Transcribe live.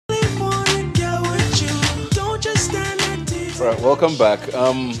Right, welcome back.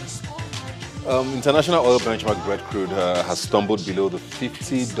 International oil benchmark Brent crude has stumbled below the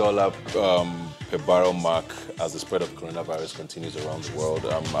 $50 per barrel mark as the spread of coronavirus continues around the world.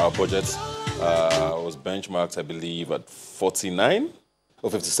 Our budget was benchmarked, I believe, at $49 or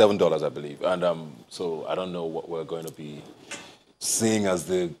 $57, I believe. And so I don't know what we're going to be seeing as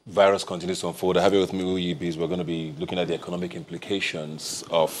the virus continues to unfold. I have here with me Uyibis. We're going to be looking at the economic implications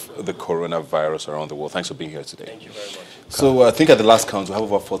of the coronavirus around the world. Thanks for being here today. Thank you very much. So I think at the last count, we have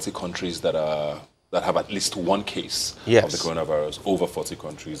over 40 countries that have at least one case of the coronavirus, over 40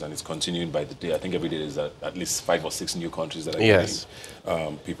 countries, and it's continuing by the day. I think every day there's at least 5 or 6 new countries that are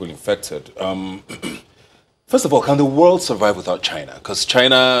getting people infected. First of all, can the world survive without China? Because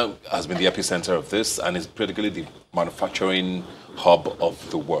China has been the epicenter of this and is practically the manufacturing hub of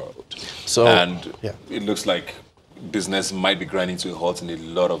the world. So, it looks like business might be grinding to a halt in a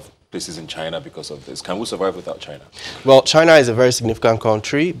lot of places in China because of this. Can we survive without China? Well, China is a very significant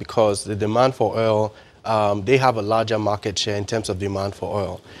country because the demand for oil, they have a larger market share in terms of demand for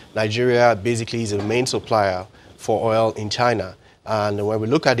oil. Nigeria basically is a main supplier for oil in China. And when we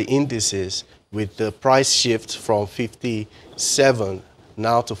look at the indices, with the price shift from 57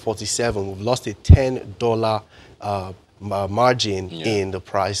 now to 47, we've lost a $10 margin in the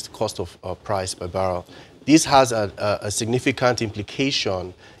price, cost of price per barrel. This has a significant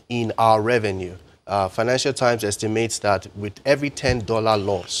implication in our revenue. Financial Times estimates that with every $10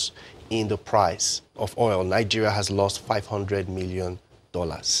 loss in the price of oil, Nigeria has lost $500 million.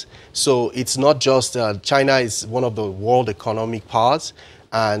 So it's not just China is one of the world economic powers,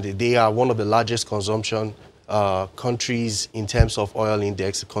 and they are one of the largest consumption countries in terms of oil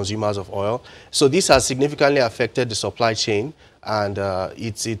index, consumers of oil. So this has significantly affected the supply chain, and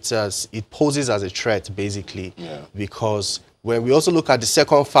it poses as a threat, basically, because when we also look at the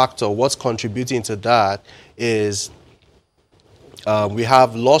second factor, what's contributing to that is we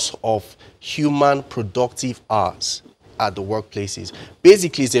have loss of human productive hours at the workplaces.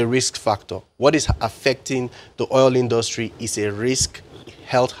 Basically, it's a risk factor. What is affecting the oil industry is a risk,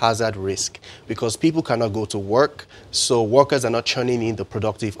 health hazard risk, because people cannot go to work, so workers are not churning in the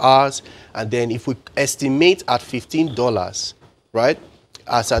productive hours. And then if we estimate at $15, right,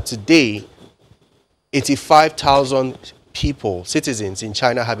 as at today, 85,000 people, citizens in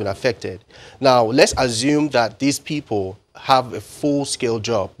China have been affected. Now, let's assume that these people have a full-scale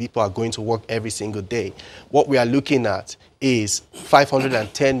job. People are going to work every single day. What we are looking at is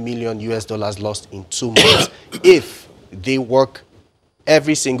 $510 million lost in 2 months if they work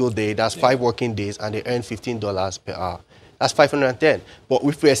every single day. That's 5 working days, and they earn $15 per hour. That's 510. But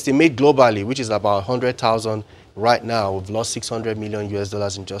if we estimate globally, which is about 100,000 right now, we've lost $600 million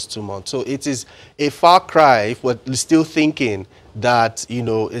in just 2 months. So it is a far cry if we're still thinking that,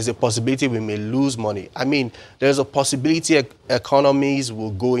 there's a possibility we may lose money. I mean, there's a possibility economies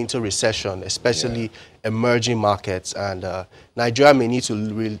will go into recession, especially emerging markets. And Nigeria may need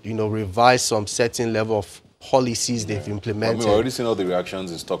to, revise some certain level of policies they've implemented. We've already seen all the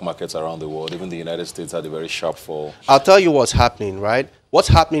reactions in stock markets around the world. Even the United States had a very sharp fall. I'll tell you what's happening, right? What's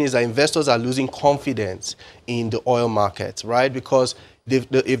happening is that investors are losing confidence in the oil market, right? Because if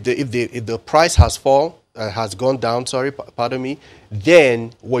the price has gone down,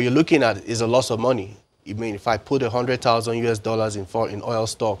 then what you're looking at is a loss of money. I mean, if I put $100,000 in oil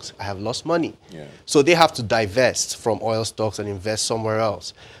stocks, I have lost money. So they have to divest from oil stocks and invest somewhere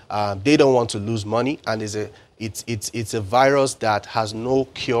else. They don't want to lose money, and it's a virus that has no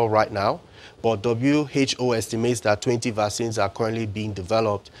cure right now. But WHO estimates that 20 vaccines are currently being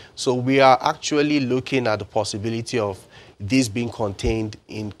developed. So we are actually looking at the possibility of this being contained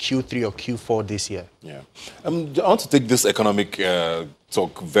in Q3 or Q4 this year. I want to take this economic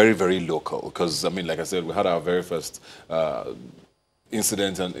talk very, very local, because, like I said, we had our very first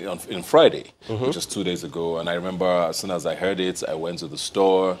incident on Friday, which was 2 days ago. And I remember as soon as I heard it, I went to the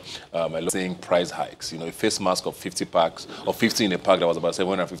store. I looked seeing price hikes. A face mask of 50 packs, or 50 in a pack that was about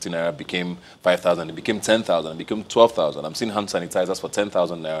 750 naira became 5,000. It became 10,000. It became 12,000. I'm seeing hand sanitizers for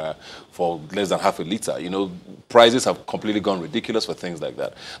 10,000 naira for less than half a liter. Prices have completely gone ridiculous for things like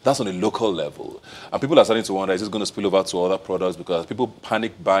that. That's on a local level. And people are starting to wonder, is this going to spill over to other products? Because people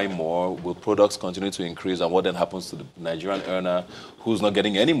panic buy more, will products continue to increase? And what then happens to the Nigerian earner who's not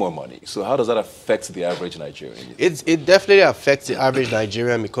getting any more money? So how does that affect the average Nigerian? It definitely affects the average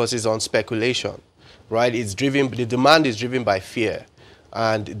Nigerian because it's on speculation, right? The demand is driven by fear.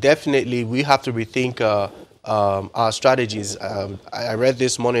 And definitely we have to rethink our strategies. I read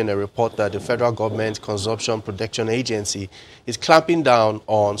this morning a report that the federal government Consumption Protection Agency is clamping down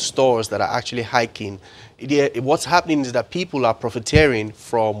on stores that are actually hiking. What's happening is that people are profiteering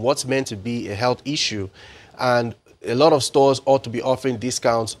from what's meant to be a health issue. And a lot of stores ought to be offering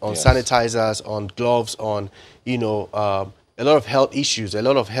discounts on sanitizers, on gloves, on, a lot of health issues, a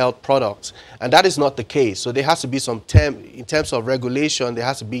lot of health products. And that is not the case. So there has to be in terms of regulation, there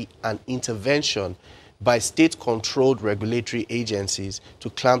has to be an intervention by state-controlled regulatory agencies to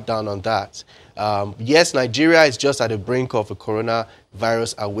clamp down on that. Yes, Nigeria is just at the brink of a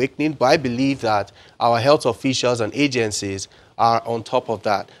coronavirus awakening, but I believe that our health officials and agencies are on top of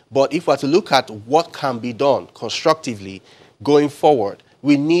that. But if we're to look at what can be done constructively going forward,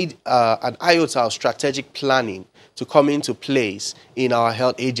 we need an iota of strategic planning to come into place in our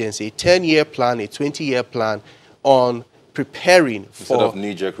health agency, a 10-year plan, a 20-year plan on preparing instead of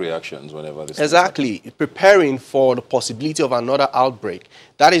knee-jerk reactions whenever this exactly preparing for the possibility of another outbreak.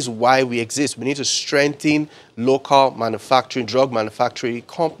 That is why we exist. We need to strengthen local manufacturing, drug manufacturing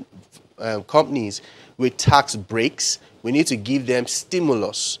companies with tax breaks. We need to give them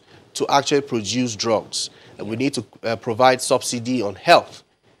stimulus to actually produce drugs. And we need to provide subsidy on health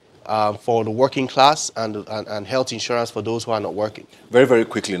for the working class and health insurance for those who are not working. Very, very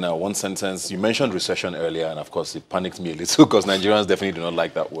quickly now, one sentence. You mentioned recession earlier, and of course it panicked me a little because Nigerians definitely do not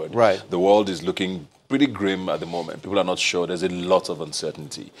like that word. Right. The world is looking pretty grim at the moment. People are not sure. There's a lot of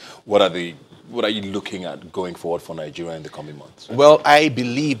uncertainty. What are you looking at going forward for Nigeria in the coming months? Well, I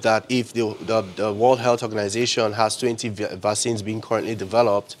believe that if the World Health Organization has 20 vaccines being currently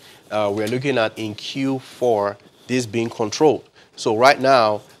developed, we're looking at in Q4 this being controlled. So right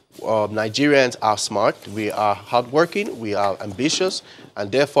now, Nigerians are smart, we are hardworking, we are ambitious, and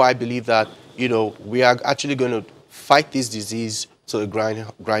therefore I believe that, we are actually going to fight this disease to a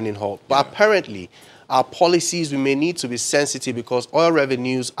grinding halt. But apparently, our policies, we may need to be sensitive because oil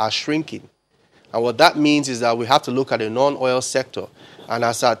revenues are shrinking. And what that means is that we have to look at the non-oil sector. And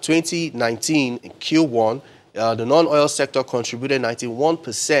as at 2019, in Q1, the non-oil sector contributed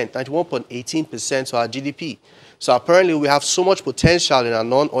 91.18% to our GDP. So apparently we have so much potential in our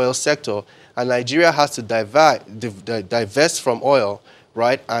non-oil sector, and Nigeria has to divest from oil,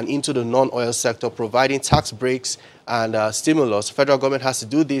 right, and into the non-oil sector, providing tax breaks and stimulus. The federal government has to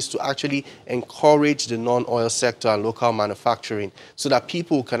do this to actually encourage the non-oil sector and local manufacturing so that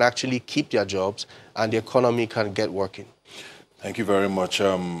people can actually keep their jobs and the economy can get working. Thank you very much.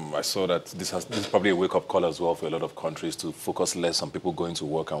 I saw that this is probably a wake-up call as well for a lot of countries to focus less on people going to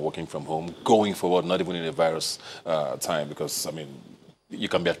work and working from home, going forward, not even in a virus time, because, you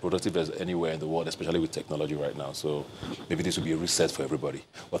can be as productive as anywhere in the world, especially with technology right now. So maybe this will be a reset for everybody.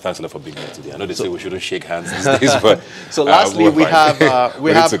 Well, thanks a lot for being here today. I know they say we shouldn't shake hands these days, but so lastly, we have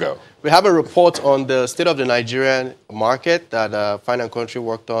a report on the state of the Nigerian market that Fine and Country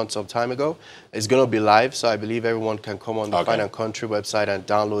worked on some time ago. It's going to be live, so I believe everyone can come on the Fine and Country website and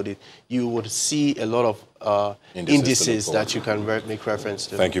download it. You would see a lot of indices that you can make reference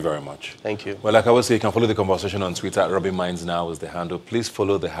to. Thank you very much. Thank you. Well, like I always say, you can follow the conversation on Twitter. Robin Minds Now is the handle. Please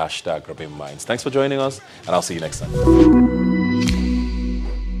follow the hashtag Robin Minds. Thanks for joining us, and I'll see you next time.